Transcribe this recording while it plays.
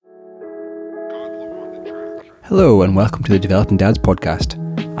Hello and welcome to the Developing Dads podcast.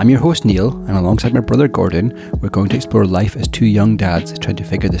 I'm your host Neil, and alongside my brother Gordon, we're going to explore life as two young dads trying to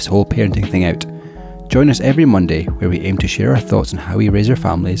figure this whole parenting thing out. Join us every Monday where we aim to share our thoughts on how we raise our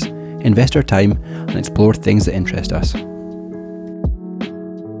families, invest our time, and explore things that interest us.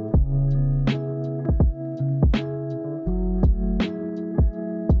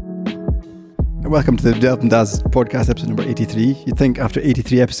 Welcome to the Developing Dads podcast, episode number 83. You'd think after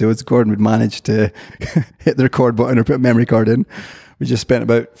 83 episodes, Gordon would manage to hit the record button or put a memory card in. We just spent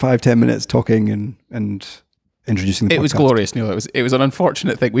about 5-10 minutes talking and introducing the podcast. It was glorious, Neil. It was an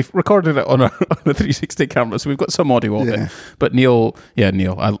unfortunate thing. We've recorded it on a 360 camera, so we've got some audio of it. But Neil,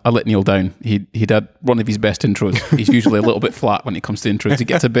 I let Neil down. He had one of his best intros. He's usually a little bit flat when it comes to intros. He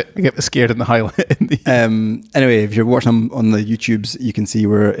gets a bit scared in the highlight. Anyway, if you're watching on the YouTubes, you can see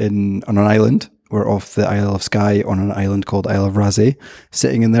we're on an island. We're off the Isle of Skye on an island called Isle of Raasay,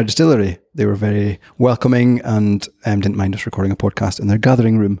 sitting in their distillery. They were very welcoming and didn't mind us recording a podcast in their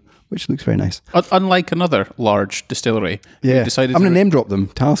gathering room, which looks very nice. Unlike another large distillery, I'm going to name drop them,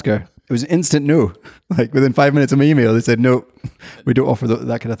 Talisker. It was an instant no. Like within 5 minutes of my email, they said, no, we don't offer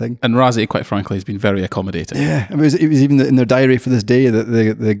that kind of thing. And Raasay, quite frankly, has been very accommodating. Yeah, it was even in their diary for this day that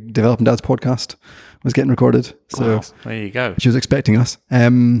the Developing Dads podcast was getting recorded. So wow, there you go. She was expecting us,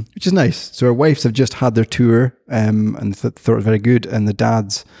 which is nice. So our wives have just had their tour and thought it was very good. And the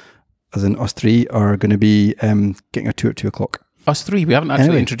dads, as in us three, are going to be getting a tour at 2:00. Us three, we haven't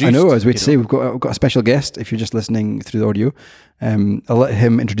actually introduced. I know, I was waiting to say, we've got a special guest, if you're just listening through the audio. I'll let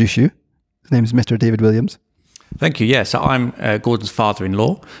him introduce you. His name is Mr. David Williams. Thank you. Yeah, so I'm Gordon's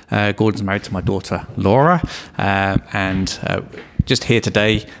father-in-law. Gordon's married to my daughter, Laura, and just here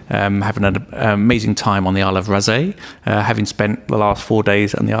today, having an amazing time on the Isle of Raasay, having spent the last 4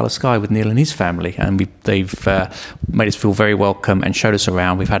 days on the Isle of Skye with Neil and his family, and they've made us feel very welcome and showed us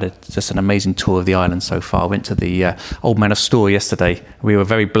around. We've had just an amazing tour of the island so far. Went to the Old Manor Store yesterday. We were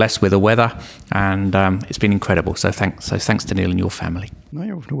very blessed with the weather, and it's been incredible. So thanks to Neil and your family. No,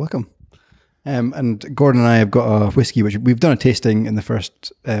 you're welcome. And Gordon and I have got a whiskey, which we've done a tasting in the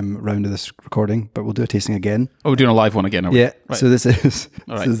first round of this recording, but we'll do a tasting again. Oh, we're doing a live one again, are we? Yeah, right. So this is...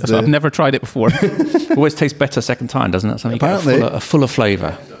 All right, so I've never tried it before. Always tastes better second time, doesn't it? Something apparently. A fuller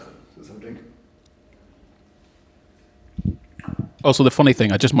flavour. Also, the funny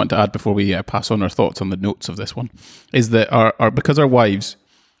thing I just want to add before we pass on our thoughts on the notes of this one is that because our wives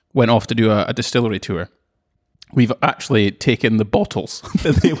went off to do a distillery tour, we've actually taken the bottles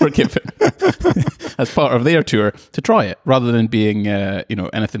that they were given as part of their tour to try it, rather than being,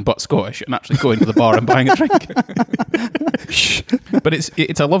 anything but Scottish and actually going to the bar and buying a drink. But it's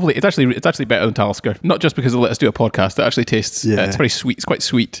actually better than Talisker. Not just because they let us do a podcast. It actually tastes. It's very sweet. It's quite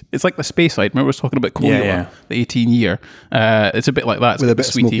sweet. It's like the Speyside. Remember, I was talking about Colonial, the 18 year. It's a bit like that. It's with a bit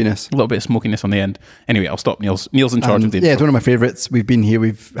of smokiness, a little bit of smokiness on the end. Anyway, I'll stop. Neil's in charge of the. Yeah, it's one of my favourites. We've been here.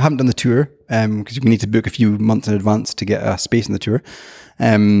 We haven't done the tour because you need to book a few months in advance to get a space in the tour.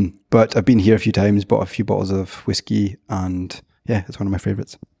 But I've been here a few times, bought a few bottles of whiskey, and yeah, it's one of my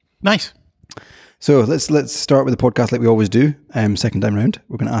favourites. Nice. So let's start with the podcast like we always do. Second time round,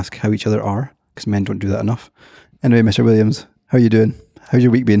 we're going to ask how each other are, because men don't do that enough. Anyway, Mr. Williams, how are you doing? How's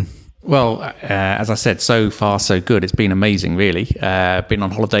your week been? Well, as I said, so far so good. It's been amazing, really. Been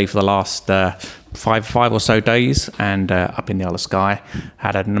on holiday for the last five or so days, and up in the Isle of Skye.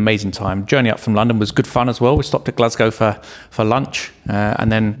 Had an amazing time. Journey up from London was good fun as well. We stopped at Glasgow for lunch,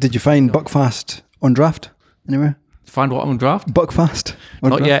 and then... Did you find Buckfast on draft anywhere? Find what on draft? Buckfast?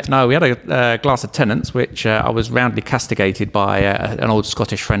 Not yet, no. We had a glass of Tennent's, which I was roundly castigated by an old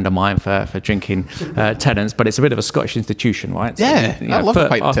Scottish friend of mine for drinking Tennent's, but it's a bit of a Scottish institution, right? So, I love a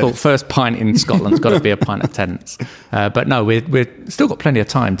pint of Tennent's. I thought first pint in Scotland's got to be a pint of Tennent's. But no, we've still got plenty of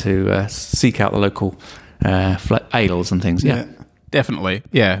time to seek out the local ales and things, yeah. Definitely,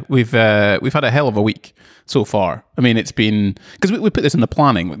 yeah. We've had a hell of a week so far. I mean, it's been... Because we put this in the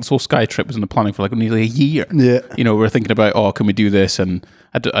planning. Like, this whole Skye trip was in the planning for like nearly a year. Yeah. We're thinking about, can we do this? And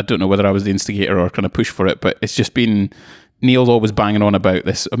I don't know whether I was the instigator or kind of push for it, but it's just been... Neil's always banging on about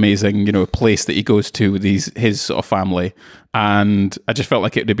this amazing, place that he goes to with his sort of family. And I just felt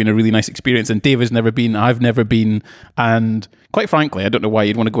like it would have been a really nice experience. And David's never been, I've never been. And quite frankly, I don't know why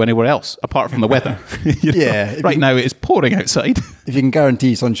you'd want to go anywhere else apart from the weather. Right now it is pouring outside. If you can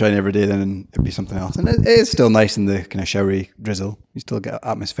guarantee sunshine every day, then it'd be something else. And it is still nice in the kind of showery drizzle. You still get an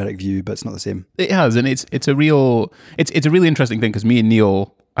atmospheric view, but it's not the same. It has. And it's a really interesting thing because me and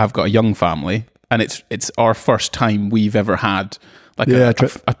Neil have got a young family. And it's our first time we've ever had like a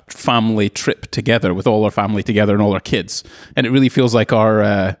family trip together with all our family together and all our kids. And it really feels like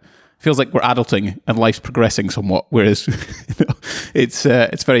our feels like we're adulting and life's progressing somewhat. Whereas it's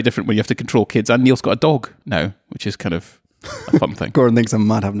very different when you have to control kids. And Neil's got a dog now, which is kind of a fun thing. Gordon thinks I'm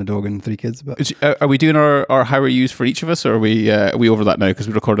mad having a dog and 3 kids. But Are we doing our how are yous for each of us, or are we over that now because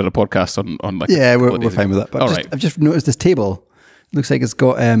we recorded a podcast on like we're fine with that. But I've just noticed this table. Looks like it's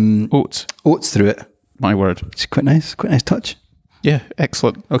got oats through it. My word, it's quite nice touch. Yeah,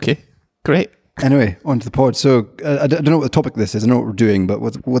 excellent. Okay, great. Anyway, on to the pod. So I don't know what the topic this is. I know what we're doing, but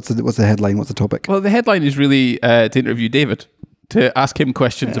what's the headline? What's the topic? Well, the headline is really to interview David, to ask him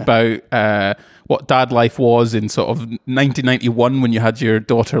questions about what dad life was in sort of 1991 when you had your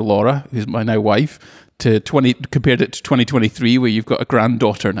daughter Laura, who's my now wife, compared it to 2023 where you've got a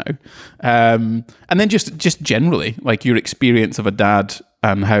granddaughter now, and then just generally like your experience of a dad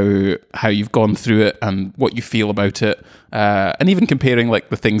and how you've gone through it and what you feel about it, and even comparing like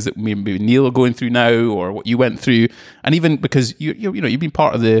the things that maybe Neil are going through now or what you went through, and even because you've been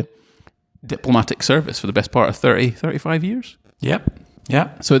part of the diplomatic service for the best part of 35 years. Yep.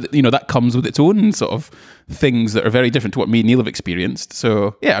 Yeah. So that comes with its own sort of things that are very different to what me and Neil have experienced.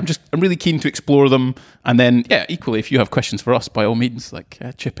 So yeah, I'm really keen to explore them. And then equally, if you have questions for us, by all means,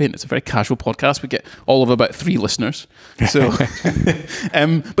 chip in. It's a very casual podcast. We get all of about 3 listeners. So,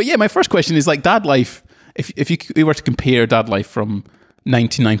 but yeah, my first question is like dad life. If you were to compare dad life from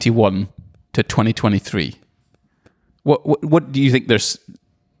 1991 to 2023, what do you think there's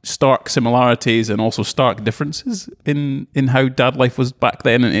stark similarities and also stark differences in how dad life was back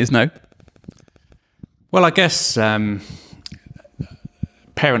then and is now? Well, I guess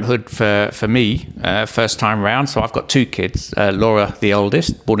parenthood for me, first time around. So I've got 2 kids. Laura, the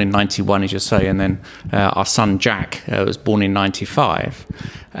oldest, born in 91, as you say, and then our son Jack was born in 95.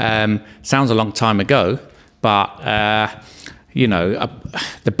 Sounds a long time ago, but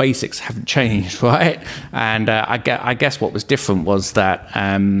the basics haven't changed, right? And I guess what was different was that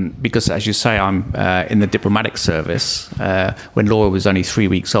because, as you say, I'm in the diplomatic service. When Laura was only 3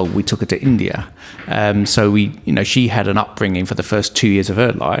 weeks old, we took her to India. So she had an upbringing for the first 2 years of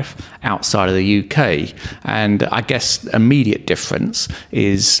her life outside of the UK. And I guess immediate difference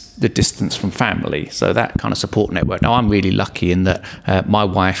is the distance from family. So that kind of support network. Now, I'm really lucky in that my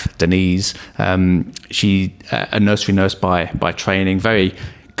wife, Denise, she a nursery nurse by training, very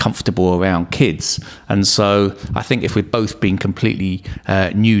comfortable around kids. And so I think if we'd both been completely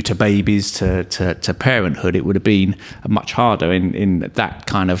new to babies, to parenthood, it would have been much harder in that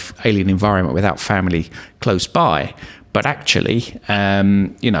kind of alien environment without family close by. But actually,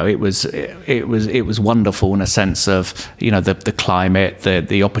 it was wonderful in a sense of the climate,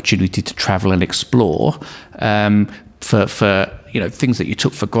 the opportunity to travel and explore, for things that you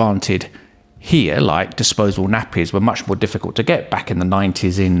took for granted here, like disposable nappies, were much more difficult to get back in the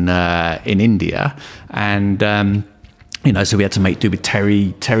 90s in India, and so we had to make do with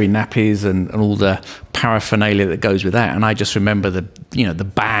terry nappies and all the paraphernalia that goes with that. And I just remember the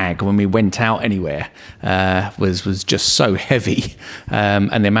bag when we went out anywhere was just so heavy,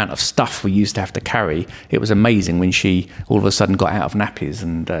 and the amount of stuff we used to have to carry. It was amazing when she all of a sudden got out of nappies,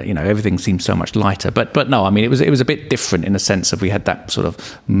 and everything seemed so much lighter. But no, I mean it was a bit different in the sense of we had that sort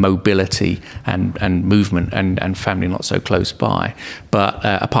of mobility and movement and family not so close by. But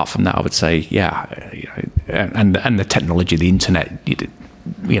apart from that, I would say and the technology, the internet, it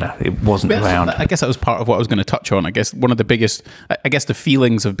wasn't around. I guess that was part of what I was going to touch on. I guess one of the biggest, the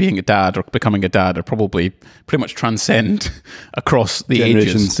feelings of being a dad or becoming a dad are probably pretty much transcend across the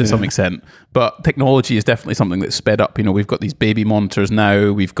ages to some extent. But technology is definitely something that's sped up. We've got these baby monitors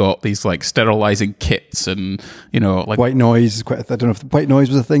now. We've got these sterilizing kits and, white noise. I don't know if white noise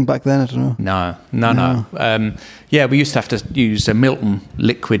was a thing back then. I don't know. No. We used to have to use a Milton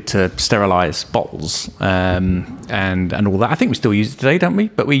liquid to sterilize bottles and all that. I think we still use it today, don't we?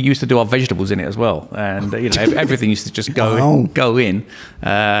 But we used to do our vegetables in it as well. And, everything used to just go in.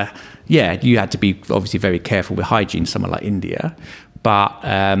 You had to be obviously very careful with hygiene, somewhere like India. But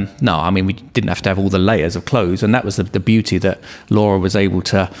no, I mean, we didn't have to have all the layers of clothes. And that was the beauty that Laura was able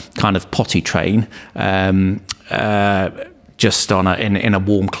to kind of potty train just in a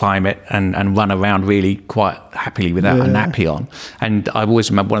warm climate and run around really quite happily without a nappy on. And I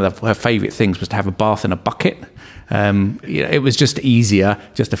always remember one of her favourite things was to have a bath in a bucket. It was just easier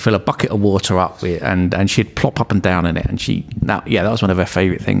just to fill a bucket of water up with, and she'd plop up and down in it. And that was one of her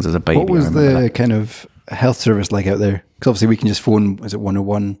favourite things as a baby. What was the kind of health service like out there? Because obviously we can just phone, is it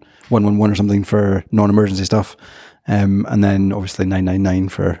 101, 111 or something for non-emergency stuff, and then obviously 999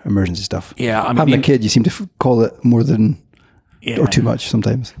 for emergency stuff. Yeah, having a kid, you seem to call it more than or too much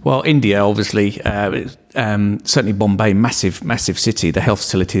sometimes? Well, India, obviously, certainly Bombay, massive city. The health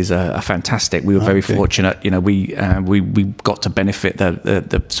facilities are fantastic. We were very fortunate. We got to benefit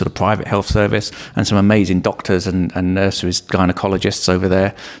the sort of private health service and some amazing doctors and nurseries, gynecologists over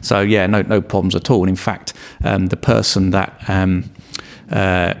there. So yeah, no problems at all. And in fact, the person that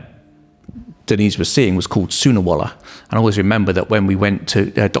Denise was seeing was called Soonawalla. And I always remember that when we went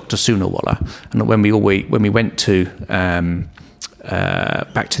to Dr. Soonawalla, and when we went to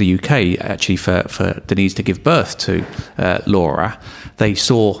back to the UK, actually, for Denise to give birth to Laura, they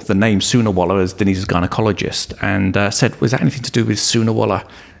saw the name Soonawalla as Denise's gynecologist and said, was that anything to do with Soonawalla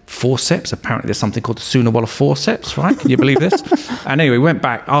forceps? Apparently there's something called the Soonawalla forceps, right? Can you believe this? And anyway, we went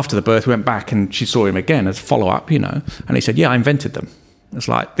back after the birth, and she saw him again as follow-up, and he said, yeah, I invented them. It's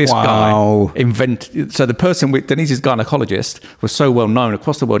like this guy invented. So the person with Denise's gynecologist was so well known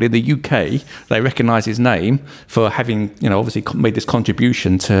across the world. In the UK, they recognise his name for having, obviously made this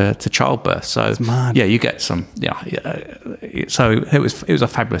contribution to childbirth. So yeah, you get some. Yeah. So it was a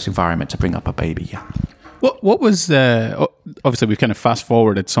fabulous environment to bring up a baby. Yeah. What was obviously we've kind of fast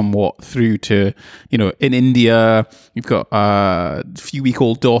forwarded somewhat through to, in India, you've got a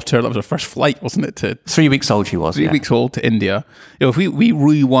few-week-old daughter. That was her first flight, wasn't it? To 3 weeks old she was. 3 weeks old to India. If we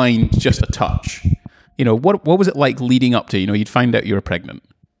rewind just a touch, what was it like leading up to, you'd find out you were pregnant?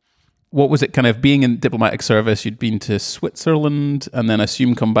 What was it kind of being in diplomatic service? You'd been to Switzerland and then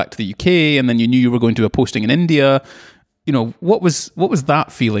assume come back to the UK, and then you knew you were going to a posting in India. What was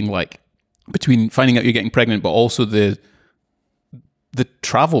that feeling like? Between finding out you're getting pregnant, but also the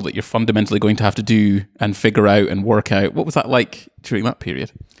travel that you're fundamentally going to have to do and figure out and work out. What was that like during that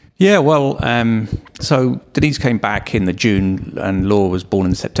period? Yeah, well, so Denise came back in the June, and Laura was born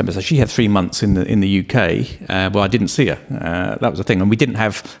in September. So she had 3 months in the UK. Well, I didn't see her. That was the thing, and we didn't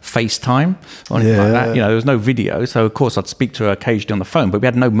have FaceTime or anything like that. There was no video, so of course I'd speak to her occasionally on the phone. But we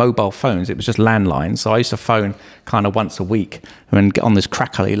had no mobile phones; it was just landlines. So I used to phone kind of once a week and get on this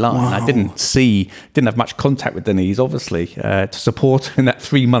crackly line. Wow. I didn't have much contact with Denise, obviously, to support her in that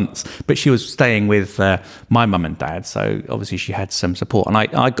 3 months. But she was staying with my mum and dad, so obviously she had some support. And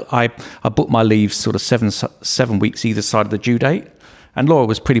I booked my leave sort of 7 weeks either side of the due date. And Laura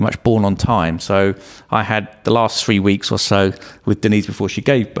was pretty much born on time. So I had the last 3 weeks or so with Denise before she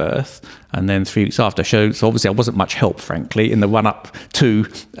gave birth, and then 3 weeks after. So obviously I wasn't much help, frankly, in the run-up to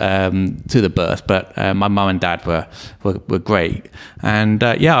the birth. But my mum and dad were great. And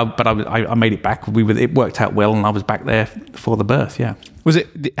but I made it back. It worked out well, and I was back there for the birth, yeah.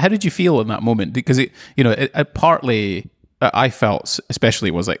 How did you feel in that moment? Because it partly... I felt especially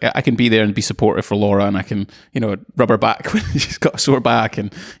was like, I can be there and be supportive for Laura, and I can, rub her back when she's got a sore back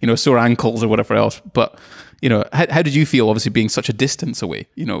and, sore ankles or whatever else. But, how did you feel, obviously being such a distance away?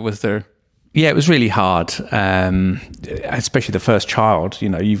 Was there... Yeah, it was really hard, especially the first child.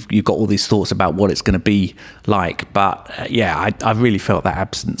 You've got all these thoughts about what it's going to be like. But I really felt that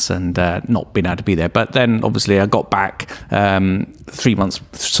absence and not being able to be there. But then obviously I got back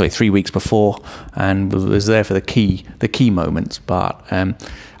 3 weeks before, and was there for the key moments. But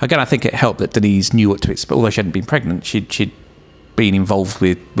again, I think it helped that Denise knew what to expect. Although she hadn't been pregnant, she'd been involved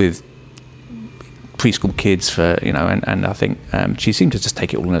with preschool kids for, and I think she seemed to just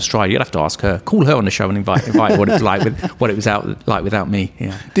take it all in her stride. You'd have to ask her, call her on the show and invite what it was like without me.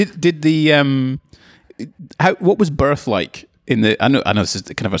 Yeah. Did the what was birth like in the? I know this is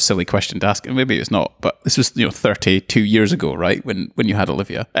kind of a silly question to ask, and maybe it's not, but this was 32 years ago, right? When you had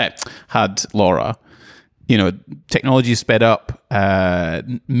had Laura. Technology is sped up.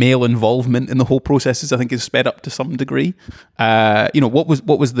 Male involvement in the whole processes, I think, is sped up to some degree. What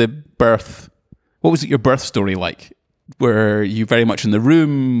was the birth? What was your birth story like? Were you very much in the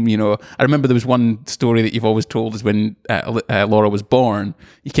room? I remember there was one story that you've always told is when Laura was born,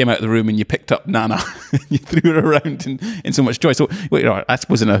 you came out of the room and you picked up Nana and you threw her around in so much joy. So, that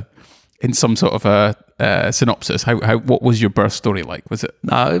was in some sort of a synopsis. What was your birth story like? Was it?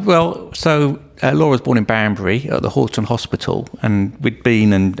 Laura was born in Banbury at the Horton Hospital, and we'd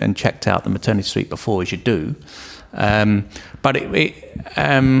been and checked out the maternity suite before, as you do.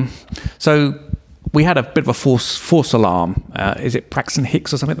 So we had a bit of a false alarm. Is it Braxton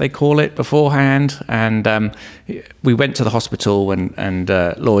Hicks or something they call it beforehand? And we went to the hospital, and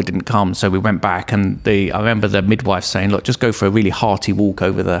Laura didn't come, so we went back. And I remember the midwife saying, "Look, just go for a really hearty walk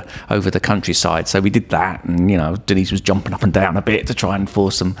over the countryside." So we did that, and Denise was jumping up and down a bit to try and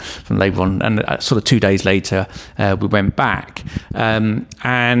force some labour on. And sort of 2 days later, we went back,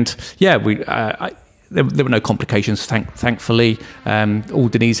 There were no complications, thankfully. All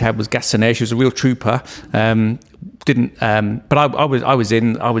Denise had was gas and air. She was a real trooper. didn't. But I was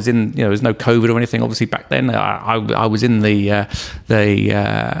in. There was no COVID or anything. Obviously back then, I was in the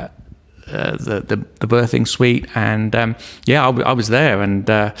birthing suite, and I was there,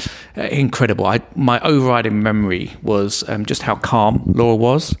 and incredible. My overriding memory was just how calm Laura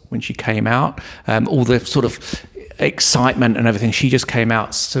was when she came out. All the sort of excitement and everything, she just came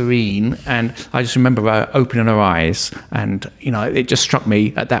out serene, and I just remember her opening her eyes, and it just struck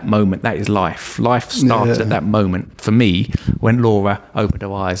me at that moment, that is life started at that moment for me when Laura opened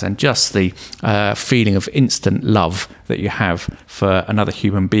her eyes, and just the feeling of instant love that you have for another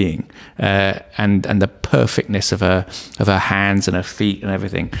human being, and the perfectness of her hands and her feet and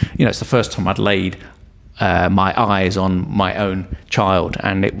everything. It's the first time I'd laid my eyes on my own child,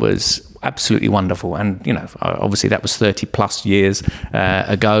 and it was absolutely wonderful. And obviously that was 30 plus years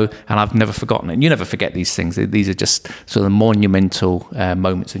ago, and I've never forgotten it. And you never forget these things. These are just sort of monumental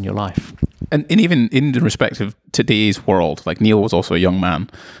moments in your life. And even in the respect of today's world, like Neil was also a young man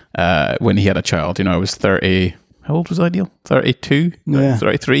when he had a child. I was 30. How old was I, Neil? 32? Yeah.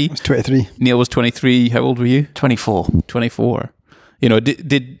 33? I was 23. Neil was 23. How old were you? 24. 24.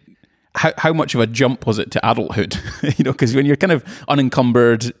 How much of a jump was it to adulthood? Because when you're kind of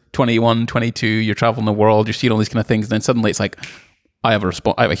unencumbered, 21, 22, you're traveling the world, you're seeing all these kind of things, and then suddenly it's like, I have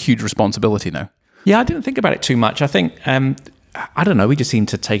a huge responsibility now. Yeah, I didn't think about it too much. I think, I don't know, we just seemed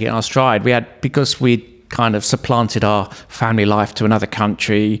to take it in our stride. Because we'd kind of supplanted our family life to another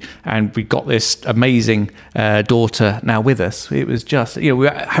country, and we got this amazing daughter now with us. It was just, we were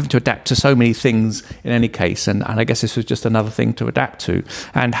having to adapt to so many things in any case, and I guess this was just another thing to adapt to.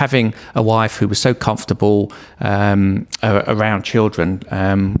 And having a wife who was so comfortable around children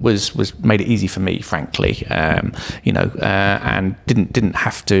was made it easy for me, frankly, and didn't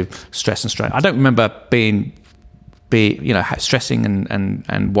have to stress and strain. I don't remember being stressing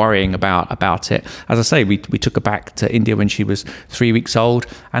and worrying about it. As I say, we took her back to India when she was 3 weeks old,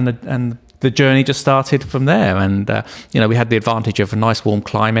 and the journey just started from there. And we had the advantage of a nice warm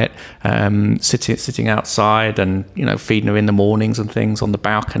climate, sitting outside, and feeding her in the mornings and things on the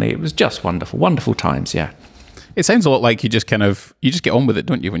balcony. It was just wonderful times. Yeah. It sounds a lot like you just get on with it,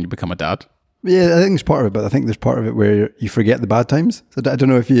 don't you, when you become a dad? Yeah, I think there's part of it, but I think there's part of it where you forget the bad times. So I don't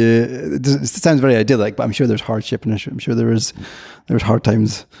know if it sounds very idyllic, but I'm sure there's hardship, and I'm sure there was hard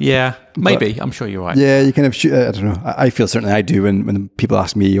times. Yeah, maybe. I'm sure you're right. Yeah, you kind of, I don't know. I feel certainly I do when people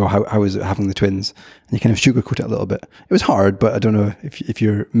ask me, how was it having the twins? And you kind of sugarcoat it a little bit. It was hard, but I don't know if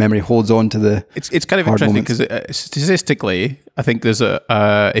your memory holds on to the It's kind of interesting because statistically, I think there's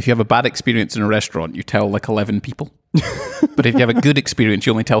if you have a bad experience in a restaurant, you tell like 11 people. But if you have a good experience,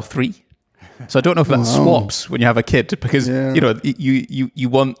 you only tell 3. So I don't know if that swaps when you have a kid, because you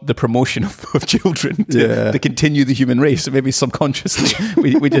want the promotion of children to continue the human race. So maybe subconsciously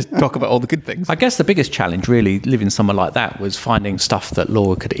we just talk about all the good things. I guess the biggest challenge really living somewhere like that was finding stuff that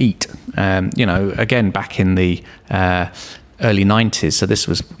Laura could eat. Again, back in the early 90s, so this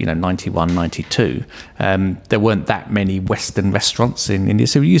was 91, 92, there weren't that many Western restaurants in India,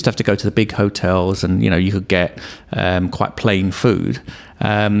 so we used to have to go to the big hotels, and you could get quite plain food.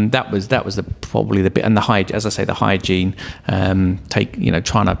 That was probably the bit, and the hygiene,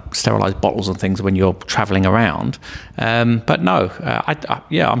 trying to sterilize bottles and things when you're traveling around. But no,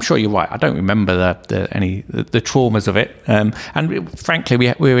 I'm sure you're right. I don't remember the traumas of it. And frankly,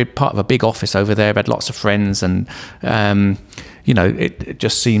 we were part of a big office over there. We had lots of friends, and it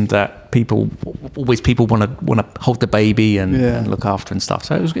just seemed that people want to hold the baby and look after and stuff.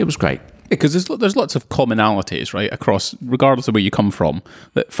 So it was great. Because there's lots of commonalities, right, across, regardless of where you come from,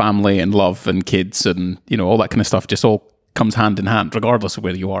 that family and love and kids and, all that kind of stuff just all comes hand in hand, regardless of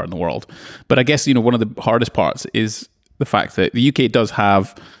where you are in the world. But I guess, one of the hardest parts is the fact that the UK does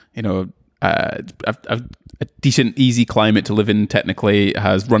have, a decent, easy climate to live in, technically. It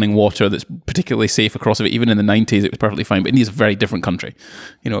has running water that's particularly safe across it. Even in the 90s, it was perfectly fine. But India's a very different country,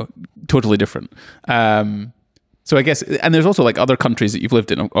 totally different. So I guess, and there's also like other countries that you've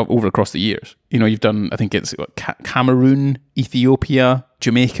lived in over across the years. You've done, I think it's Cameroon, Ethiopia,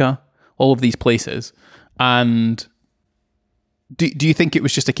 Jamaica, all of these places. And do you think it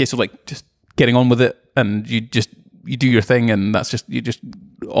was just a case of like just getting on with it, and you do your thing, and you just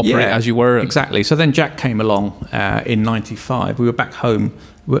operate as you were? Exactly. So then Jack came along in 95. We were back home.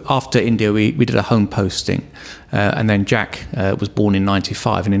 After India, we did a home posting. And then Jack was born in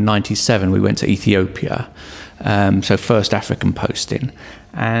 95. And in 97, we went to Ethiopia. So first African posting.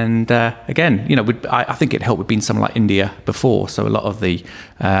 And again, I think it helped with being somewhere like India before. So a lot of the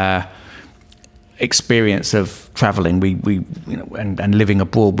experience of traveling and living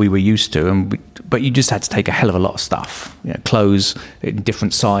abroad we were used to, but you just had to take a hell of a lot of stuff, clothes in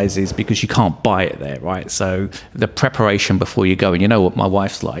different sizes, because you can't buy it there, right? So the preparation before you go, and you know what my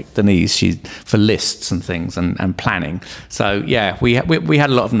wife's like, Denise, she's for lists and things and planning. So yeah, we had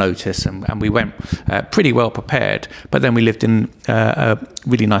a lot of notice, and we went pretty well prepared. But then we lived in a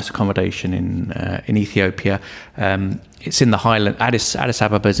really nice accommodation in Ethiopia. It's in the highland. Addis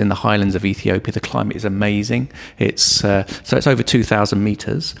Ababa is in the highlands of Ethiopia. The climate is amazing. It's over 2,000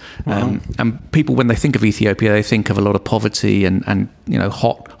 meters. Wow. And people, when they think of Ethiopia, they think of a lot of poverty and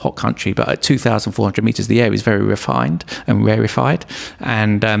hot country. But at 2,400 meters, the air is very refined and rarefied.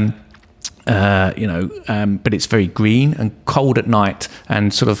 And but it's very green and cold at night,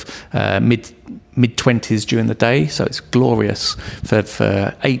 and sort of mid-20s during the day, so it's glorious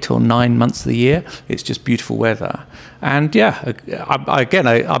for 8 or 9 months of the year. It's just beautiful weather. And yeah,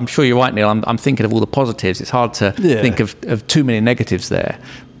 I'm sure you're right, Neil. I'm thinking of all the positives. It's hard to think of too many negatives there.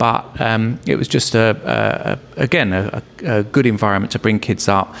 But it was just a good environment to bring kids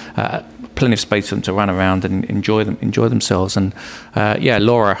up. Plenty of space for them to run around and enjoy themselves. And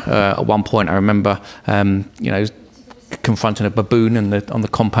Laura, at one point I remember, confronting a baboon on the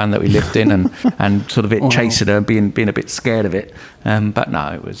compound that we lived in, and sort of it chasing her, being a bit scared of it. But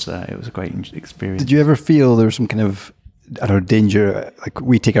no, it was a great experience. Did you ever feel there was some kind of, I don't know, danger? Like,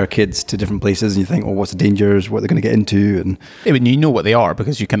 we take our kids to different places and you think, what's the dangers, what they're going to get into? And I mean, you know what they are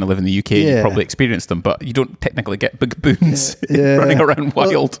because you kind of live in the UK and you probably experienced them, but you don't technically get baboons running around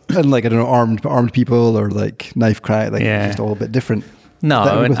wild. Well, and like, I don't know, armed people, or like knife crack, like just all a bit different.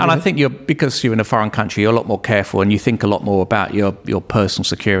 No, and I think because you're in a foreign country, you're a lot more careful, and you think a lot more about your personal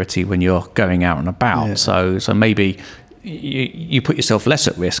security when you're going out and about. Yeah. So maybe you put yourself less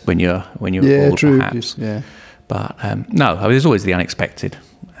at risk when you're abroad, true, perhaps. Yeah. But no, there's always the unexpected.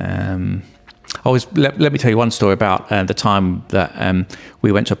 Let me tell you one story about the time that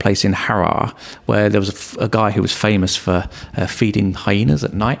we went to a place in Harar where there was a guy who was famous for feeding hyenas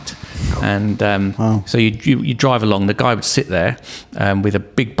at night. And so you drive along, the guy would sit there with a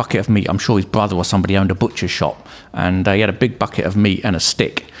big bucket of meat. I'm sure his brother or somebody owned a butcher's shop, and he had a big bucket of meat and a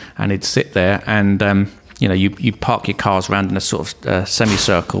stick, and he'd sit there and you park your cars around in a sort of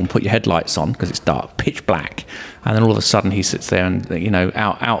semicircle and put your headlights on because it's dark, pitch black. And then all of a sudden he sits there and,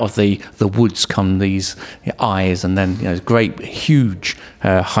 out of the woods come these eyes, and then, great, huge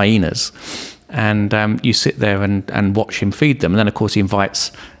hyenas. And you sit there and watch him feed them. And then, of course, he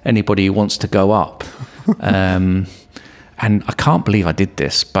invites anybody who wants to go up. And I can't believe I did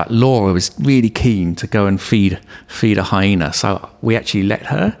this, but Laura was really keen to go and feed a hyena. So we actually let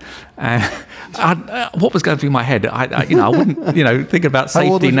her. What was going through my head? I wouldn't, thinking about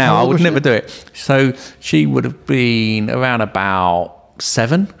safety now, I would never do it. So she would have been around about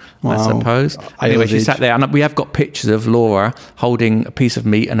 7, I suppose. Anyway, she sat there, and we have got pictures of Laura holding a piece of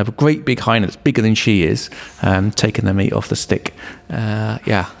meat and a great big hyena that's bigger than she is, taking the meat off the stick. I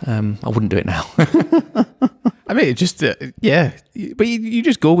wouldn't do it now. I mean, it just, but you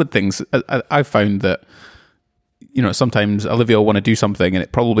just go with things. I've found that, sometimes Olivia will want to do something and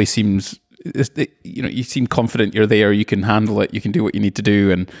it probably seems, you seem confident you're there, you can handle it, you can do what you need to do.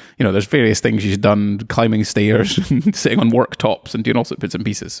 And, there's various things she's done, climbing stairs and sitting on worktops and doing all sorts of bits and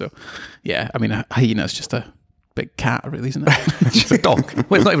pieces. So, yeah, I mean, a hyena is just a big cat, really, isn't it? It's a dog.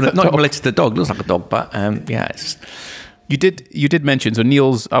 Well, it's not even related to the dog. It looks like a dog, but it's... You did mention, so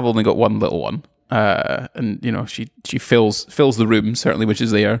I've only got one little one. And she fills the room, certainly, which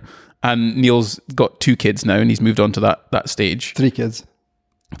is there. And Neil's got 2 kids now, and he's moved on to that stage. 3 kids.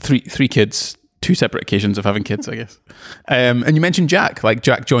 Three kids, 2 separate occasions of having kids, I guess. And you mentioned Jack. Like,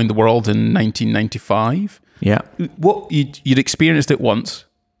 Jack joined the world in 1995. Yeah. What you'd experienced it once.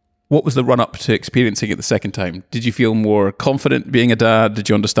 What was the run up to experiencing it the second time? Did you feel more confident being a dad? Did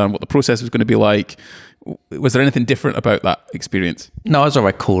you understand what the process was going to be like? Was there anything different about that experience? No, as I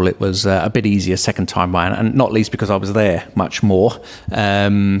recall, it was a bit easier second time round, and not least because I was there much more.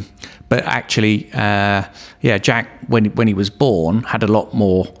 But actually, Jack, when he was born, had a lot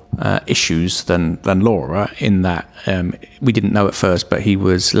more issues than Laura, in that we didn't know at first, but he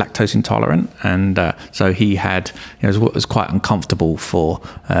was lactose intolerant, and so he had, it was quite uncomfortable for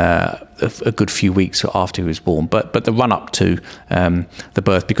a good few weeks after he was born. But the run up to the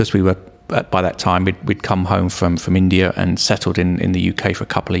birth, because we were, by that time, we'd come home from India and settled in the UK for a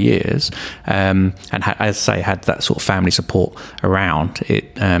couple of years, and as I say, had that sort of family support around.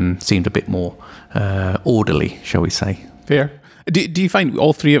 It seemed a bit more orderly, shall we say. Fair. Do you find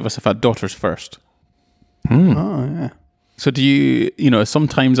all 3 of us have had daughters first? Oh, yeah. So do you,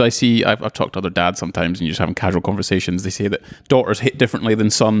 sometimes I've talked to other dads sometimes, and you're just having casual conversations. They say that daughters hit differently than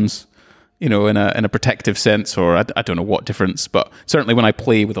sons. in a protective sense, or I don't know what difference, but certainly when I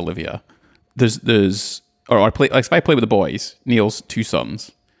play with Olivia, if I play with the boys, Neil's 2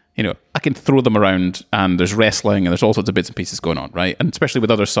 sons, I can throw them around and there's wrestling and there's all sorts of bits and pieces going on, right? And especially with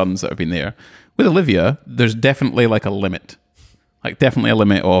other sons that have been there. With Olivia, there's definitely like a limit. Like definitely a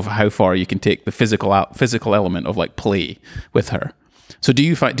limit of how far you can take the physical element of like play with her. So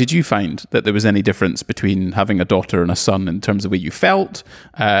did you find that there was any difference between having a daughter and a son in terms of the way you felt?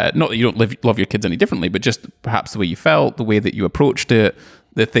 Not that you don't love your kids any differently, but just perhaps the way you felt, the way that you approached it,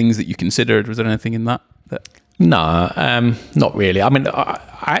 the things that you considered. Was there anything in that? No, not really. I mean, I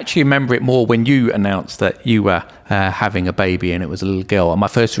actually remember it more when you announced that you were having a baby and it was a little girl. And my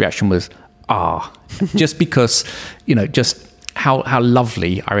first reaction was, just because, just how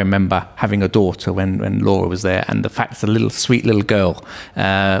lovely I remember having a daughter when Laura was there, and the fact it's a sweet little girl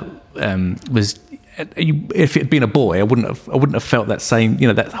was. If it had been a boy, I wouldn't have felt that same.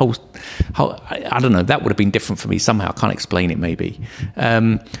 That whole I don't know. That would have been different for me somehow. I can't explain it, maybe.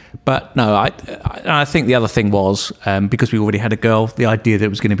 But no, I think the other thing was because we already had a girl, the idea that it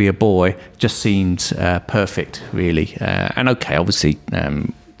was going to be a boy just seemed perfect, really. And okay, obviously.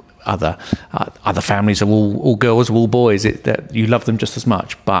 Other families are all girls, are all boys. That you love them just as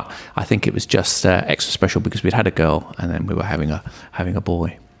much, but I think it was just extra special because we'd had a girl and then we were having a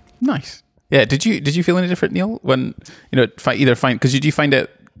boy. Nice. Yeah. Did you feel any different, Neil? When because did you find out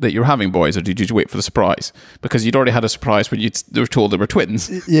that you were having boys, or did you wait for the surprise? Because you'd already had a surprise when they were told they were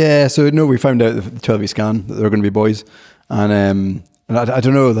twins. Yeah. So no, we found out the 12-week scan that they were going to be boys, and I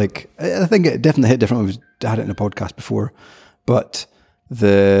don't know. Like I think it definitely hit different when we had it in a podcast before, but.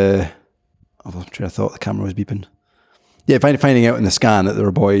 I'm trying to thought the camera was beeping. Yeah, finding out in the scan that there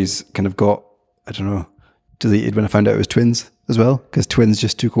were boys kind of got, I don't know, deleted when I found out it was twins as well, because twins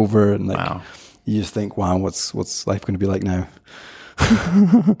just took over and wow. You just think, wow, what's life going to be like now?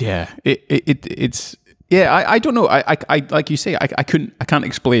 Yeah, it's I don't know. I like you say, I can't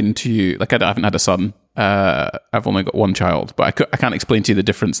explain to you. Like I haven't had a son. I've only got one child, but I can't explain to you the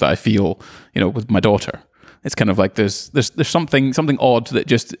difference that I feel, with my daughter. It's kind of like there's something odd that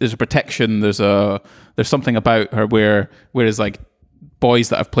just is a protection. There's something about her whereas like boys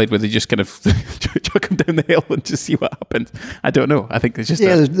that I've played with, they just kind of chuck them down the hill and just see what happens. I don't know. I think there's just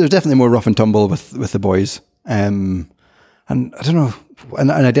there's definitely more rough and tumble with the boys, and I don't know.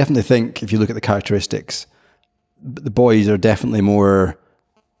 And I definitely think if you look at the characteristics, the boys are definitely more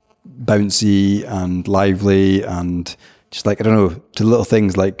bouncy and lively and. Just like, I don't know, to little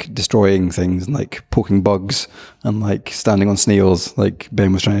things like destroying things and like poking bugs and like standing on snails like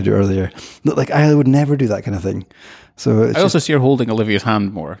Ben was trying to do earlier. Like I would never do that kind of thing. So I also see her holding Olivia's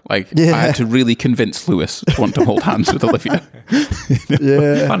hand more. Like I had to really convince Lewis to want to hold hands with Olivia.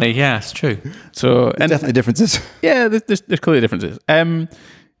 Yeah. Funny, yeah, it's true. So there's definitely differences. Yeah, there's clearly differences.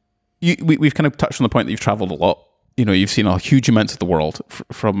 We've kind of touched on the point that you've traveled a lot. You've seen a huge amounts of the world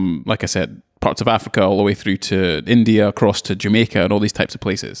from, like I said, parts of Africa all the way through to India, across to Jamaica and all these types of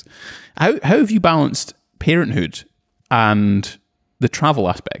places. How have you balanced parenthood and the travel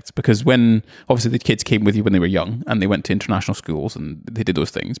aspects? Because when, obviously the kids came with you when they were young and they went to international schools and they did those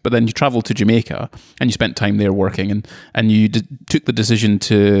things, but then you traveled to Jamaica and you spent time there working and you took the decision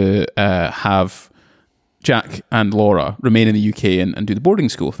to have Jack and Laura remain in the UK and do the boarding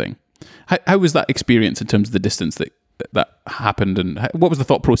school thing. How was that experience in terms of the distance that happened, and what was the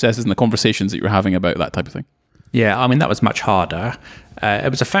thought processes and the conversations that you were having about that type of thing? Yeah, I mean, that was much harder. It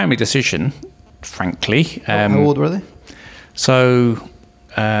was a family decision, frankly. How old were they? So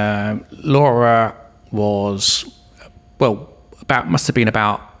Laura was, must have been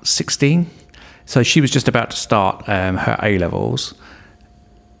about 16. So she was just about to start her A-levels.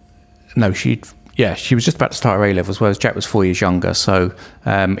 No, she was just about to start her A-levels, whereas Jack was 4 years younger. So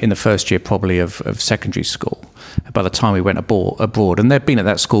in the first year probably of secondary school, by the time we went abroad, and they'd been at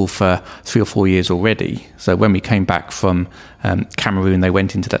that school for 3 or 4 years already. So when we came back from Cameroon, they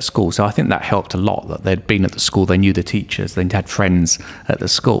went into that school. So I think that helped a lot, that they'd been at the school, they knew the teachers, they had friends at the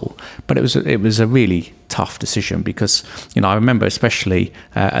school. But it was a really tough decision because, I remember especially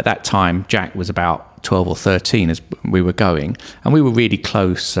at that time, Jack was about 12 or 13 as we were going, and we were really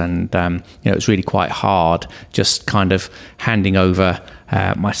close, and it was really quite hard just kind of handing over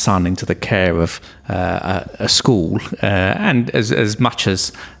my son into the care of a school, and as much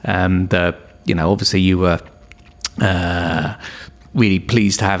as obviously you were really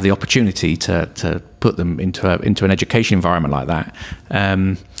pleased to have the opportunity to put them into an education environment like that.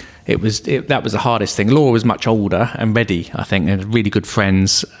 that was the hardest thing. Laura was much older and ready, I think, and really good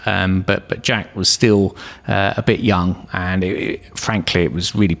friends. But Jack was still a bit young, and frankly, it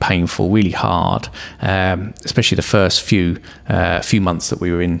was really painful, really hard, especially the first few months that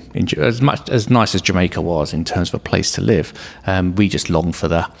we were in. As nice as Jamaica was in terms of a place to live, we just longed for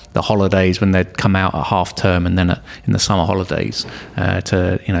the holidays when they'd come out at half term and then in the summer holidays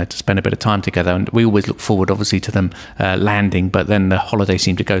to spend a bit of time together. And we always look forward, obviously, to them landing, but then the holiday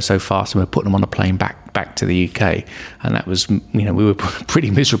seemed to go so fast, and we're putting them on a plane back to the UK, and that was, we were pretty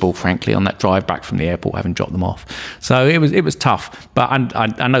miserable, frankly, on that drive back from the airport, having dropped them off. So it was tough, but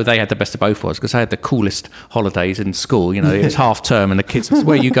I know they had the best of both worlds, because they had the coolest holidays in school. It was half term, and the kids,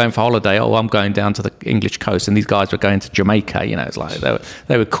 where are you going for holiday? Oh, I'm going down to the English coast, and these guys were going to Jamaica. It's like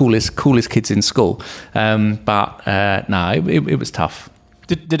they were coolest kids in school. But no, it was tough.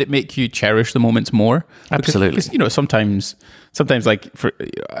 Did it make you cherish the moments more? Absolutely. Because, sometimes like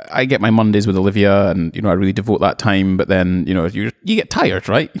I get my Mondays with Olivia, and I really devote that time. But then you get tired,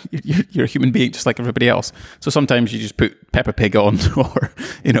 right? You're a human being just like everybody else. So sometimes you just put Peppa Pig on, or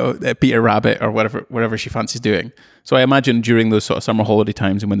Peter Rabbit, or whatever she fancies doing. So I imagine during those sort of summer holiday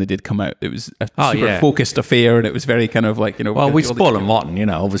times, and when they did come out, it was a super focused affair, and it was very kind of like Well, we spoil them rotten.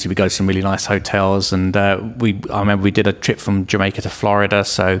 Obviously we go to some really nice hotels, and I remember we did a trip from Jamaica to Florida,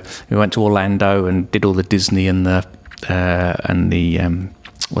 so we went to Orlando and did all the Disney and the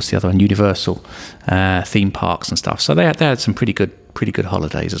what's the other one? Universal theme parks and stuff. So they had some pretty good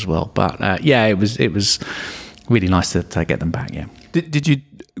holidays as well. But it was really nice to get them back. Yeah. Did you?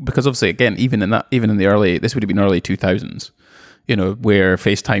 Because obviously, again, even in the early, this would have been early 2000s. Where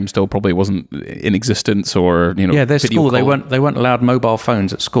FaceTime still probably wasn't in existence, or their school they weren't allowed mobile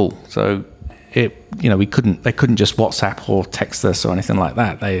phones at school, so they couldn't just WhatsApp or text us or anything like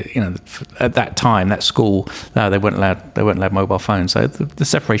that. They at that time, that school, no, they weren't allowed mobile phones, so the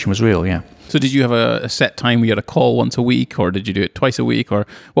separation was real. Yeah. So did you have a set time where you had a call once a week, or did you do it twice a week, or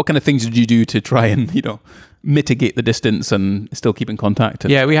what kind of things did you do to try and mitigate the distance and still keep in contact?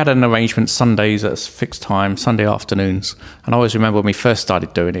 Yeah, we had an arrangement, Sundays at a fixed time, Sunday afternoons. And I always remember when we first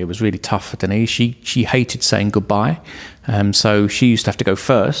started doing it, it was really tough for Denise. She hated saying goodbye. So she used to have to go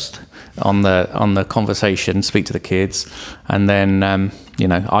first on the conversation, speak to the kids, and then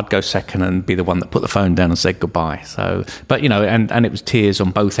I'd go second and be the one that put the phone down and said goodbye. So, but and it was tears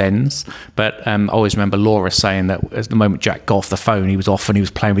on both ends. But I always remember Laura saying that as the moment Jack got off the phone, he was off and he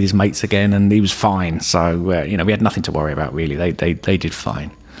was playing with his mates again, and he was fine. So we had nothing to worry about really. They did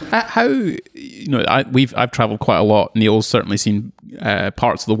fine. How I've travelled quite a lot. Neil's certainly seen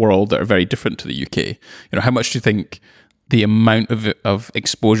parts of the world that are very different to the UK. How much do you think the amount of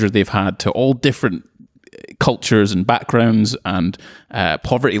exposure they've had to all different cultures and backgrounds and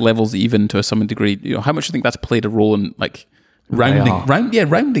poverty levels, even to some degree, how much do you think that's played a role in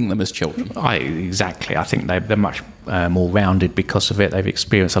rounding them as children? Exactly. I think they're much more rounded because of it. They've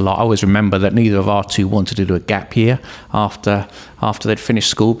experienced a lot. I always remember that neither of our two wanted to do a gap year after they'd finished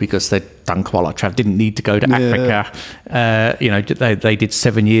school, because they'd done quite a lot of travel, didn't need to go to Africa. They did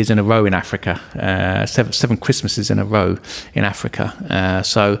 7 years in a row in Africa, seven Christmases in a row in Africa.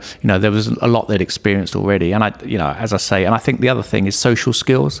 So there was a lot they'd experienced already. And as I say, and I think the other thing is social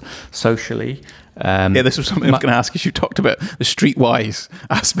skills, socially. This was something I was going to ask, as you talked about the streetwise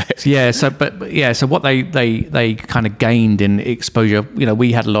aspect. So what they kind of gained in exposure,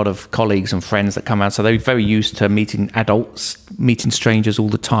 we had a lot of colleagues and friends that come out, so they were very used to meeting adults, meeting strangers all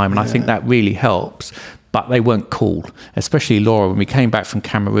the time, and I think that really helps. But they weren't cool, especially Laura. When we came back from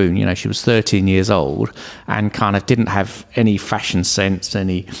Cameroon, she was 13 years old and kind of didn't have any fashion sense,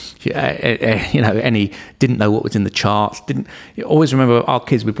 didn't know what was in the charts. Always remember our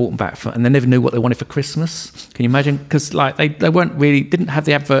kids, we brought them back and they never knew what they wanted for Christmas. Can you imagine? Because they weren't really, didn't have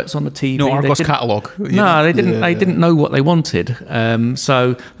the adverts on the TV. No Argos catalogue. No, they didn't. They didn't know what they wanted.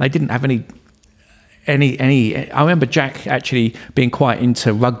 So they didn't have any. I remember Jack actually being quite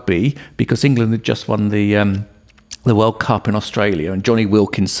into rugby, because England had just won the World Cup in Australia, and Johnny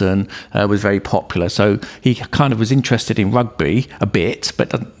Wilkinson was very popular, so he kind of was interested in rugby a bit,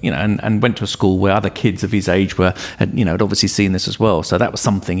 but and went to a school where other kids of his age had obviously seen this as well, so that was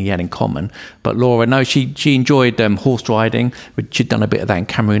something he had in common. But Laura, no, she enjoyed horse riding. She'd done a bit of that in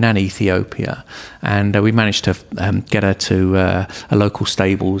Cameroon and Ethiopia, and we managed to get her to a local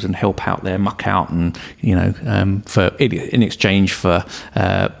stables and help out there, muck out, and in exchange for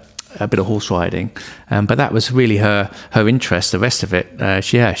a bit of horse riding, but that was really her interest. The rest of it,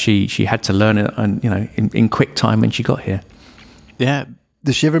 she had to learn it, and in quick time when she got here. Yeah,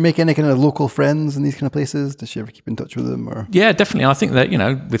 Does she ever make any kind of local friends in these kind of places? Does she ever keep in touch with them? Or Yeah, definitely. I think that,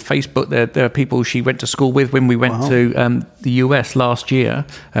 with Facebook, there are people she went to school with when we went to the US last year.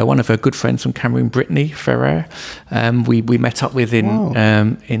 One of her good friends from Cameroon, Brittany Ferrer, we met up with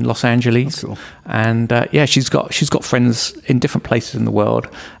in Los Angeles. That's cool. And she's got friends in different places in the world,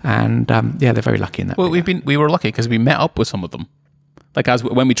 and they're very lucky in that. Well, we were lucky because we met up with some of them. Like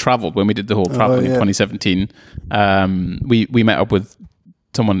when we travelled, when we did the whole travelling in 2017, we met up with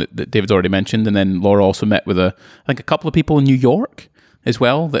someone that David's already mentioned, and then Laura also met with I think a couple of people in New York as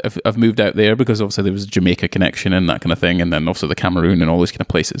well that have moved out there, because obviously there was a Jamaica connection and that kind of thing, and then also the Cameroon and all these kind of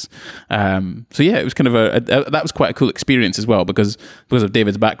places. So yeah, it was kind of that was quite a cool experience as well, because of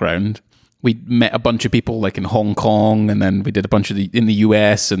David's background. We met a bunch of people like in Hong Kong, and then we did a bunch in the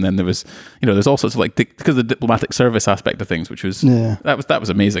US, and then there was, there's all sorts of like, because of the diplomatic service aspect of things, which was, that was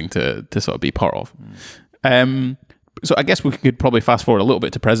amazing to sort of be part of. So I guess we could probably fast forward a little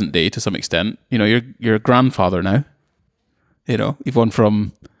bit to present day to some extent. You're a grandfather now. You've gone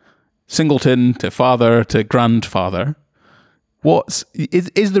from singleton to father to grandfather.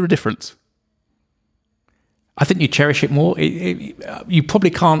 Is there a difference? I think you cherish it more. You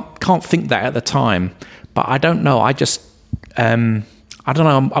probably can't think that at the time, but I don't know. I just I don't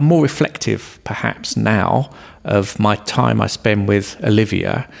know. I'm more reflective perhaps now of my time I spend with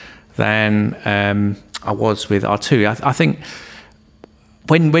Olivia than I was with R2. I think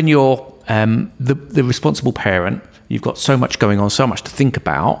when you're the responsible parent, you've got so much going on, so much to think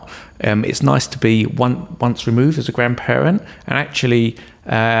about. It's nice to be once removed as a grandparent and actually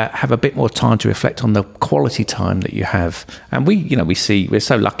have a bit more time to reflect on the quality time that you have. And we're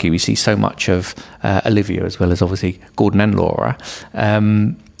so lucky. We see so much of Olivia, as well as obviously Gordon and Laura.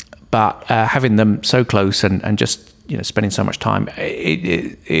 But having them so close and just spending so much time,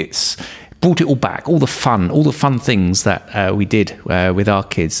 it's brought it all back, all the fun things that we did with our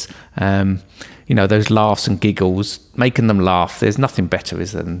kids. Those laughs and giggles, making them laugh. There's nothing better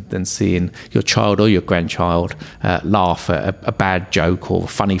than seeing your child or your grandchild laugh at a bad joke or a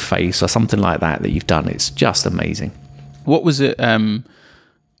funny face or something like that you've done. It's just amazing. What was it?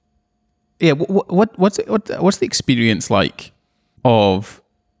 What's the experience like of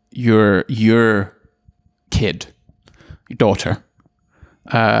your kid, your daughter,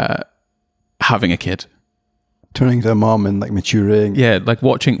 having a kid? Turning into a mom and like maturing. Yeah, like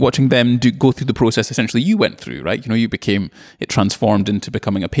watching them go through the process essentially you went through, right? It transformed into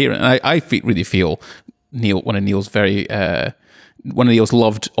becoming a parent. And I really feel Neil, one of Neil's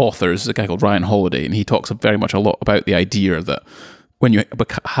loved authors, a guy called Ryan Holiday, and he talks very much a lot about the idea that when you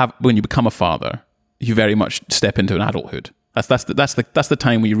become a father, you very much step into an adulthood. That's the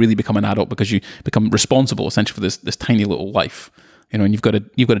time where you really become an adult, because you become responsible essentially for this tiny little life. And you've got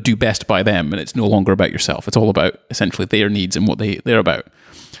to do best by them, and it's no longer about yourself. It's all about essentially their needs and what they're about.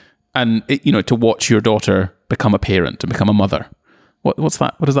 And to watch your daughter become a parent and become a mother, what's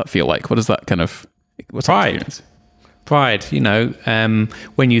that? What does that feel like? What is that kind of? What's Pride.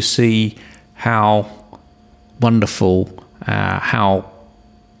 When you see how wonderful, how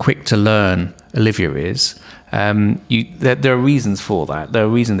quick to learn Olivia is. There are reasons for that. There are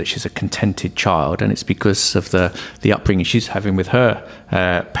reasons that she's a contented child, and it's because of the upbringing she's having with her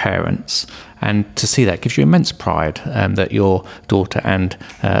parents. And to see that gives you immense pride that your daughter and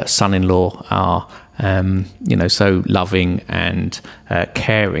son-in-law are, so loving and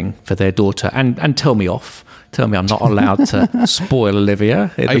caring for their daughter. And tell me I'm not allowed to spoil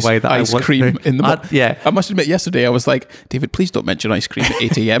Olivia in the way that ice I want cream to. in the Yeah. I must admit, yesterday I was like, David, please don't mention ice cream at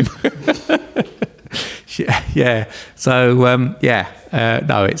 8 a.m. Yeah. So no,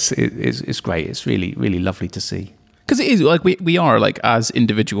 it's great. It's really, really lovely to see. Because it is like we are, like, as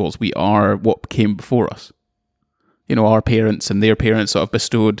individuals, we are what came before us. Our parents and their parents sort of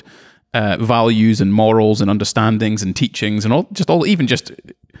bestowed values and morals and understandings and teachings and even just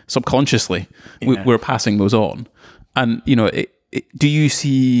subconsciously we're passing those on. And do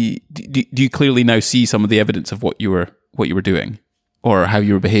you clearly now see some of the evidence of what you were doing? Or how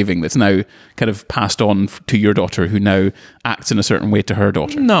you were behaving that's now kind of passed on to your daughter, who now acts in a certain way to her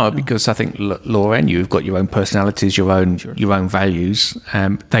daughter? No, because I think Laura and you've got your own personalities, your own values.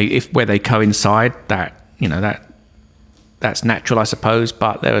 Where they coincide, that's natural, I suppose.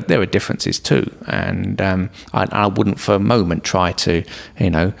 But there are differences too, and I wouldn't for a moment try to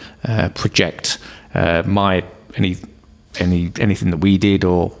project anything that we did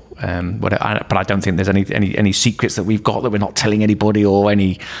or. But I don't think there's any secrets that we've got that we're not telling anybody, or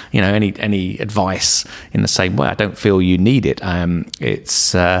any advice in the same way. I don't feel you need it.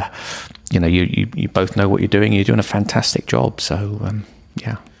 It's you both know what you're doing. You're doing a fantastic job. So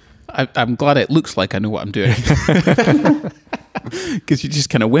yeah, I'm glad it looks like I know what I'm doing. Because you just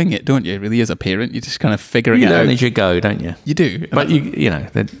kind of wing it, don't you? Really, as a parent, you just kind of figuring You it out. learn as you go, don't you? You do, But you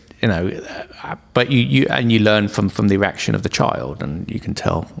learn from the reaction of the child, and you can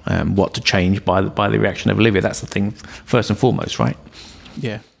tell what to change by the reaction of Olivia. That's the thing, first and foremost, right?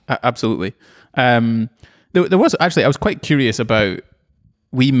 Yeah, absolutely. There was actually, I was quite curious about.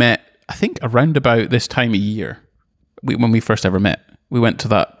 We met, I think, around about this time of year. When we first ever met, we went to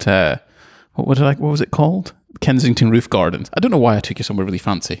that. What was it called? Kensington Roof Gardens. I don't know why I took you somewhere really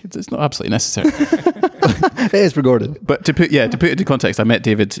fancy. It's not absolutely necessary. It is for Gordon. But to put it into context, I met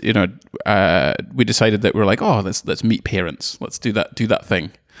David. We decided that we were like, oh, let's meet parents. Let's do that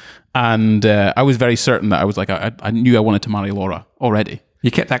thing. And I was very certain that I was like, I knew I wanted to marry Laura already. You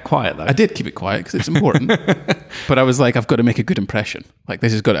kept that quiet, though. I did keep it quiet because it's important. But I was like, I've got to make a good impression. Like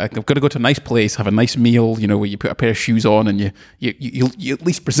I've got to go to a nice place, have a nice meal, where you put a pair of shoes on and you at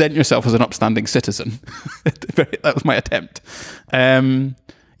least present yourself as an upstanding citizen. That was my attempt.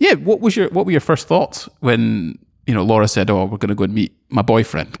 What were your first thoughts when Laura said, "Oh, we're going to go and meet my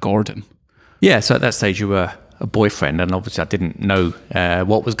boyfriend, Gordon"? Yeah, so at that stage you were a boyfriend, and obviously I didn't know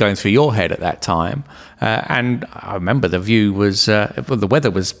what was going through your head at that time. And I remember the view was, the weather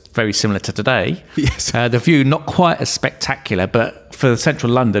was very similar to today. Yes. The view not quite as spectacular, but for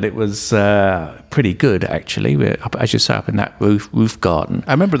central London it was pretty good actually. We're up, as you say, up in that roof garden.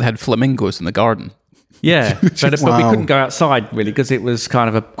 I remember they had flamingos in the garden. Yeah, but we couldn't go outside really because it was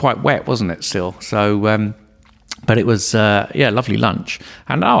kind of quite wet, wasn't it? Still, so. But it was lovely lunch,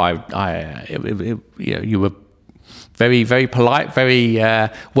 and you were very, very polite, very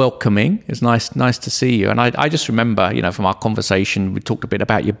welcoming. It's nice to see you. And I just remember, from our conversation, we talked a bit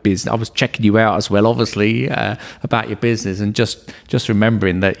about your business. I was checking you out as well, obviously, about your business, and just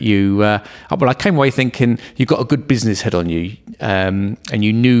remembering that you. I came away thinking you got a good business head on you, and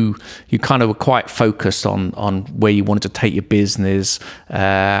you knew you kind of were quite focused on where you wanted to take your business.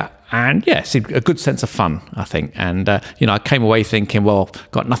 And yes, a good sense of fun, I think. And, I came away thinking, well,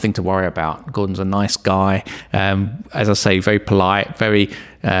 got nothing to worry about. Gordon's a nice guy. As I say, very polite, very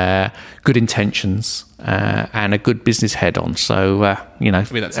good intentions, and a good business head on. So, I mean,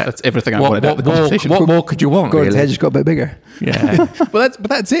 that's everything I wanted out of the conversation. What more could you want, Gordon's really? head just got a bit bigger. Yeah. But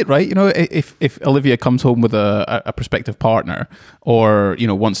that's it, right? If Olivia comes home with a prospective partner or,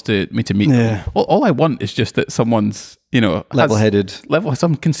 wants me to meet them, all I want is just that someone's, level-headed,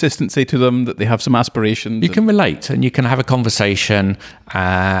 some consistency to them, that they have some aspirations. You can relate and you can have a conversation,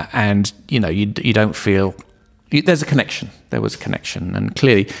 and you don't feel there's a connection. There was a connection, and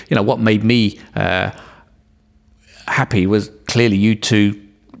clearly, what made me happy was clearly you two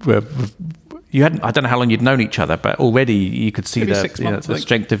were. You hadn't. I don't know how long you'd known each other, but already you could see the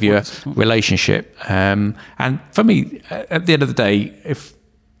strength of your relationship. And for me, at the end of the day, if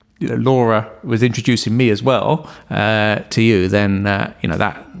Laura was introducing me as well to you, then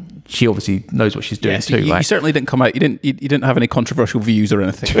that she obviously knows what she's doing too. You certainly didn't come out. You didn't have any controversial views or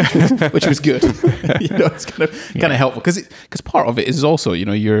anything, which was good. It's kind of helpful because part of it is also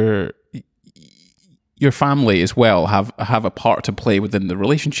your family as well have a part to play within the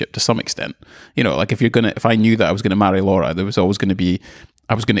relationship to some extent. Like if I knew that I was going to marry Laura, there was always going to be.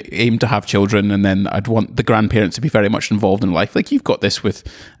 I was going to aim to have children, and then I'd want the grandparents to be very much involved in life. Like you've got this with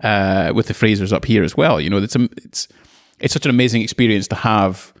the Frasers up here as well. It's such an amazing experience to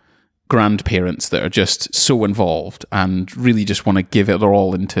have grandparents that are just so involved and really just want to give it their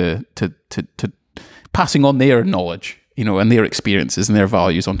all into to passing on their knowledge, and their experiences and their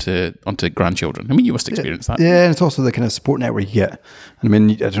values onto grandchildren. I mean, you must experience that. Yeah, and it's also the kind of support network you get. I mean,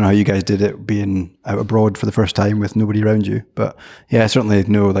 I don't know how you guys did it being out abroad for the first time with nobody around you, but yeah, I certainly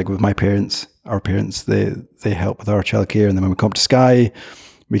know, like with my parents, our parents, they help with our childcare, and then when we come up to Skye,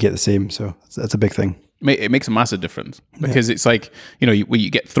 we get the same. So that's a big thing. It makes a massive difference because it's like, when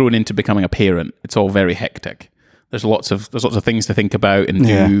you get thrown into becoming a parent, it's all very hectic. There's lots of things to think about and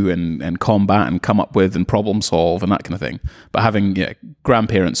do and combat and come up with and problem solve and that kind of thing. But having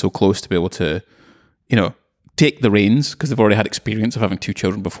grandparents so close to be able to, take the reins because they've already had experience of having two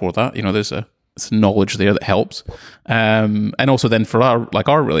children before that. There's some knowledge there that helps. And also then for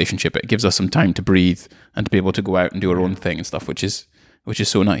our relationship, it gives us some time to breathe and to be able to go out and do our own thing and stuff, which is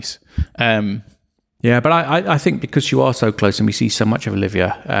so nice. Yeah, but I think because you are so close and we see so much of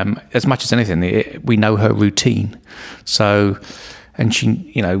Olivia, as much as anything, we know her routine. So, and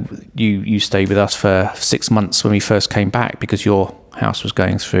she, you stayed with us for 6 months when we first came back because your house was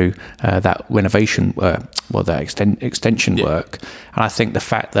going through that renovation, that extension work. And I think the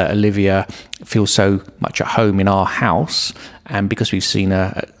fact that Olivia feels so much at home in our house, and because we've seen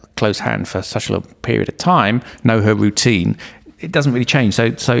her close hand for such a long period of time, know her routine, it doesn't really change.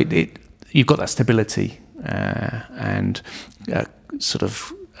 So you've got that stability and sort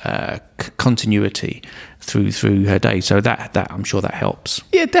of continuity through her day. So that I'm sure that helps.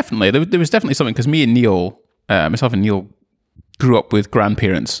 Yeah, definitely. There was definitely something, because me and Neil, myself and Neil, grew up with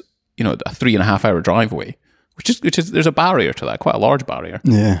grandparents, a 3.5 hour drive away, which is there's a barrier to that, quite a large barrier.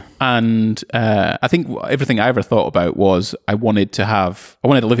 Yeah. And I think everything I ever thought about was I wanted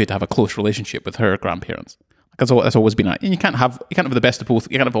Olivia to have a close relationship with her grandparents. That's always been. And you can't have the best of both.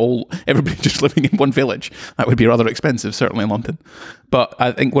 You can't have everybody just living in one village. That would be rather expensive, certainly in London. But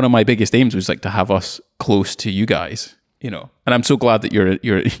I think one of my biggest aims was like to have us close to you guys. And I'm so glad that you're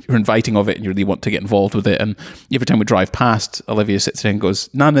inviting of it and you really want to get involved with it. And every time we drive past, Olivia sits there and goes,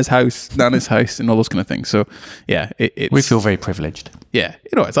 Nana's house, and all those kind of things. So yeah, we feel very privileged. Yeah,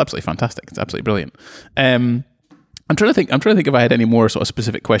 it's absolutely fantastic. It's absolutely brilliant. I'm trying to think if I had any more sort of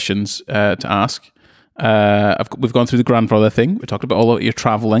specific questions to ask. We've gone through the grandfather thing. We talked about all of your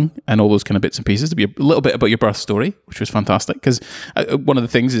traveling and all those kind of bits and pieces. To be a little bit about your birth story, which was fantastic, because one of the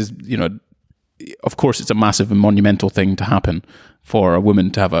things is, of course, it's a massive and monumental thing to happen for a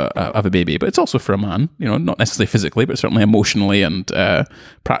woman to have a baby, but it's also for a man, not necessarily physically, but certainly emotionally and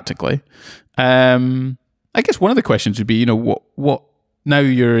practically. I guess one of the questions would be, what now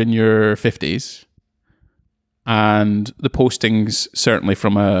you're in your 50s, and the postings, certainly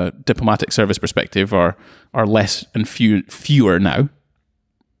from a diplomatic service perspective, are less and fewer now.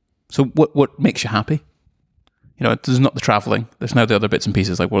 So what makes you happy? There's not the travelling. There's now the other bits and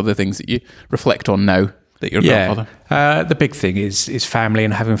pieces. Like, what are the things that you reflect on now that you're a grandfather? The big thing is family,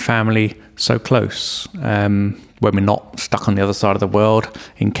 and having family so close. When we're not stuck on the other side of the world.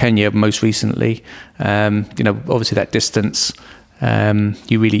 In Kenya, most recently, obviously that distance,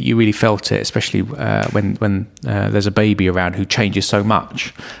 you really felt it, especially when there's a baby around who changes so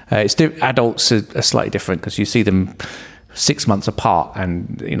much. Adults are slightly different because you see them 6 months apart,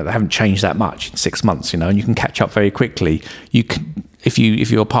 and they haven't changed that much in 6 months, and you can catch up very quickly. You can, if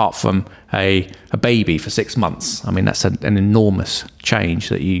you're apart from a baby for 6 months, I mean, that's an enormous change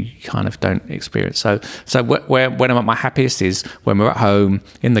that you kind of don't experience. So when I'm at my happiest is when we're at home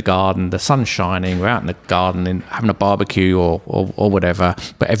in the garden, the sun's shining, we're out in the garden and having a barbecue or whatever,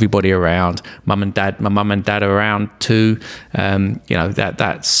 but everybody around, my mum and dad are around too.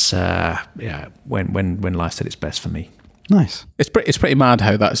 That's when life's at its best for me. Nice. It's pretty mad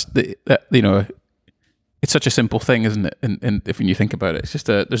how that's it's such a simple thing, isn't it? And if when you think about it, it's just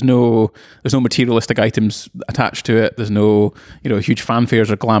there's no materialistic items attached to it. There's no huge fanfares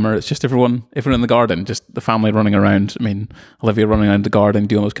or glamour. It's just everyone in the garden, just the family running around. I mean, Olivia running around the garden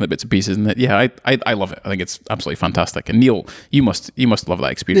doing those kind of bits and pieces, and I love it. I think it's absolutely fantastic. And Neil, you must love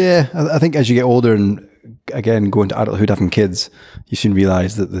that experience. Yeah, I think as you get older and again going to adulthood, having kids, you soon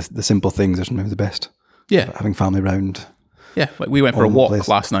realise that the simple things are sometimes the best. Yeah, having family around. Yeah, like we went for a walk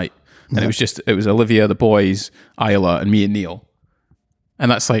last night, and it was Olivia, the boys, Isla, and me and Neil, and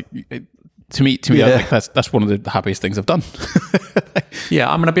that's like to me, I think that's one of the happiest things I've done.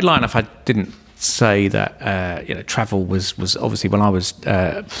 Yeah, I mean, I'd be lying if I didn't say that travel was obviously when I was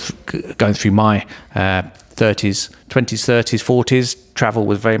going through my 20s, 30s, 40s, travel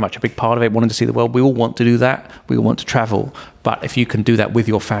was very much a big part of it. Wanting to see the world. We all want to do that. We all want to travel. But if you can do that with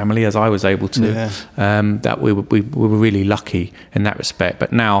your family, as I was able to, that we were really lucky in that respect.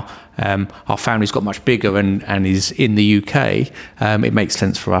 But now our family's got much bigger and is in the UK. It makes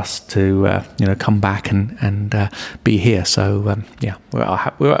sense for us to come back and be here. So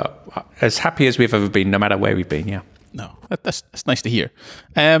we're as happy as we've ever been, no matter where we've been. Yeah. No, that's nice to hear.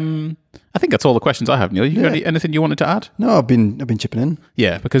 I think that's all the questions I have, Neil. You got anything you wanted to add? No, I've been chipping in.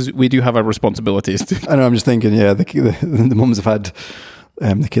 Yeah, because we do have our responsibilities. I know. I'm just thinking. Yeah, the mums have had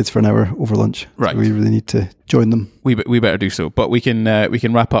the kids for an hour over lunch. Right. So we really need to join them. We better do so. But we can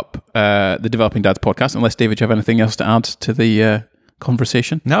wrap up the Developing Dads podcast. Unless David, you have anything else to add to the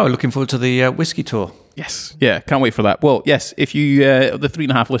conversation? No, looking forward to the whiskey tour. Yes. Yeah, can't wait for that. Well, yes, if you, the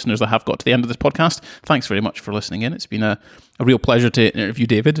 3.5 listeners that have got to the end of this podcast, thanks very much for listening in. It's been a real pleasure to interview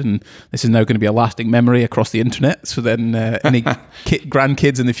David, and this is now going to be a lasting memory across the internet. So then any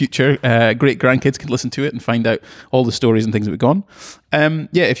grandkids in the future, great grandkids can listen to it and find out all the stories and things that we've gone.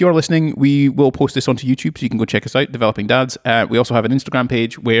 If you're listening, we will post this onto YouTube, so you can go check us out, Developing Dads. We also have an Instagram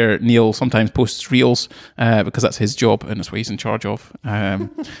page where Neil sometimes posts reels because that's his job and that's what he's in charge of.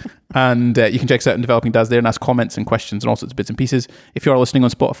 And you can check us out in Developing Dads there and ask comments and questions and all sorts of bits and pieces. If you are listening on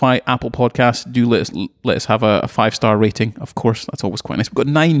Spotify, Apple Podcasts, do let us have a 5-star rating. Of course, that's always quite nice. We've got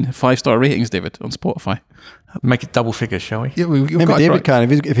 9 5-star ratings, David, on Spotify. Make it double figures, shall we? Yeah, maybe David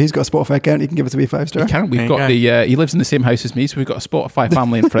can. If he's got a Spotify account, he can give us a wee 5-star. He can. We've got he lives in the same house as me, so we've got a Spotify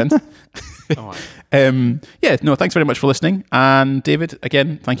family and friends. All right. Thanks very much for listening. And David,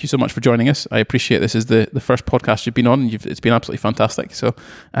 again, thank you so much for joining us. I appreciate this is the first podcast you've been on. It's been absolutely fantastic. So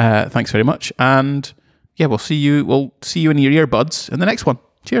thanks very much. And we'll see you in your earbuds in the next one.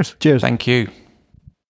 Cheers. Cheers. Thank you.